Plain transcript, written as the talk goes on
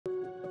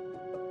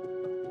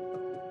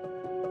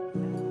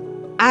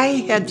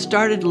I had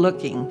started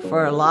looking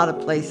for a lot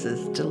of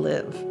places to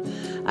live.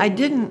 I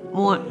didn't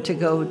want to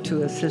go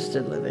to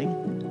assisted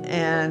living,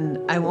 and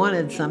I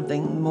wanted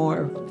something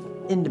more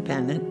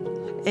independent.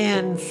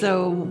 And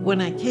so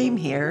when I came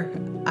here,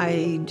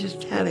 I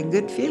just had a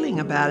good feeling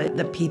about it.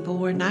 The people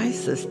were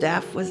nice, the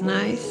staff was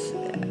nice.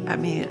 I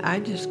mean, I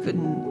just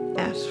couldn't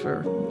ask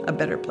for a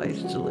better place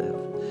to live.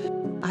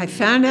 I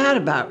found out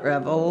about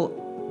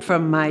Revel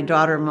from my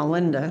daughter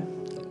Melinda,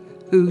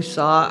 who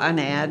saw an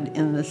ad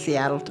in the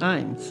Seattle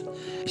Times.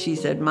 She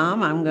said,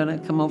 "Mom, I'm gonna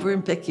come over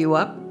and pick you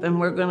up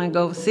and we're gonna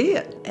go see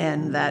it."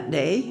 And that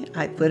day,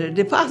 I put a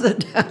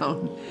deposit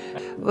down.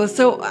 Well,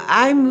 so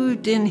I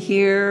moved in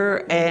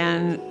here,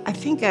 and I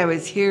think I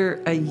was here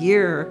a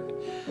year,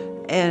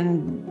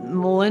 and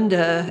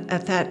Melinda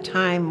at that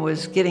time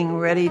was getting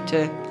ready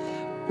to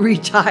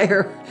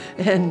retire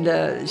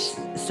and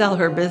sell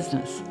her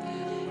business.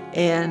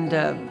 And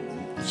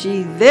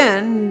she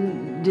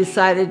then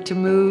decided to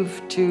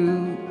move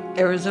to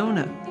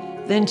Arizona.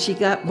 Then she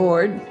got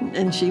bored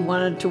and she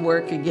wanted to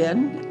work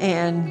again,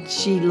 and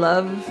she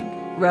loved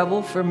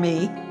Revel for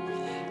me.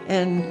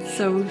 And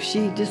so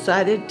she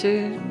decided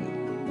to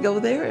go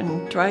there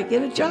and try to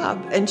get a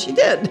job, and she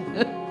did.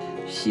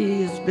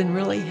 She's been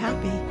really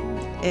happy,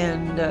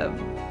 and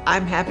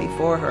I'm happy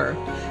for her.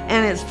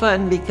 And it's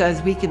fun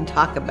because we can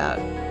talk about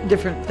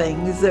different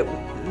things that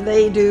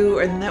they do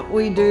and that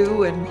we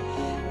do,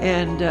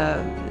 and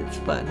it's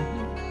fun.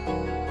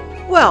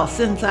 Well,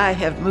 since I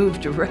have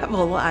moved to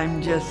Revel,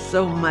 I'm just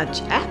so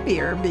much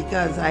happier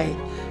because I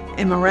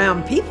am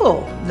around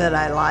people that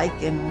I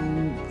like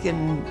and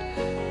can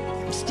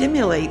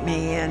stimulate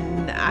me,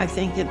 and I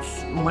think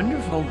it's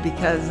wonderful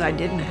because I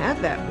didn't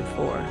have that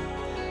before.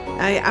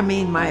 I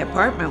mean, my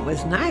apartment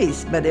was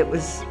nice, but it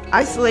was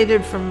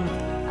isolated from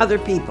other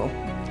people.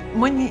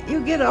 When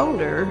you get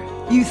older,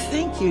 you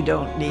think you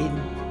don't need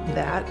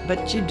that,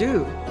 but you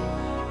do.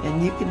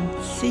 And you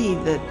can see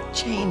the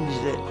change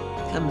that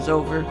comes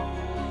over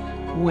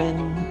when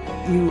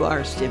you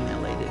are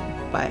stimulated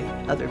by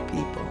other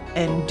people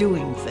and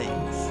doing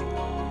things.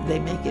 They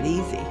make it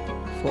easy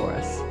for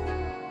us.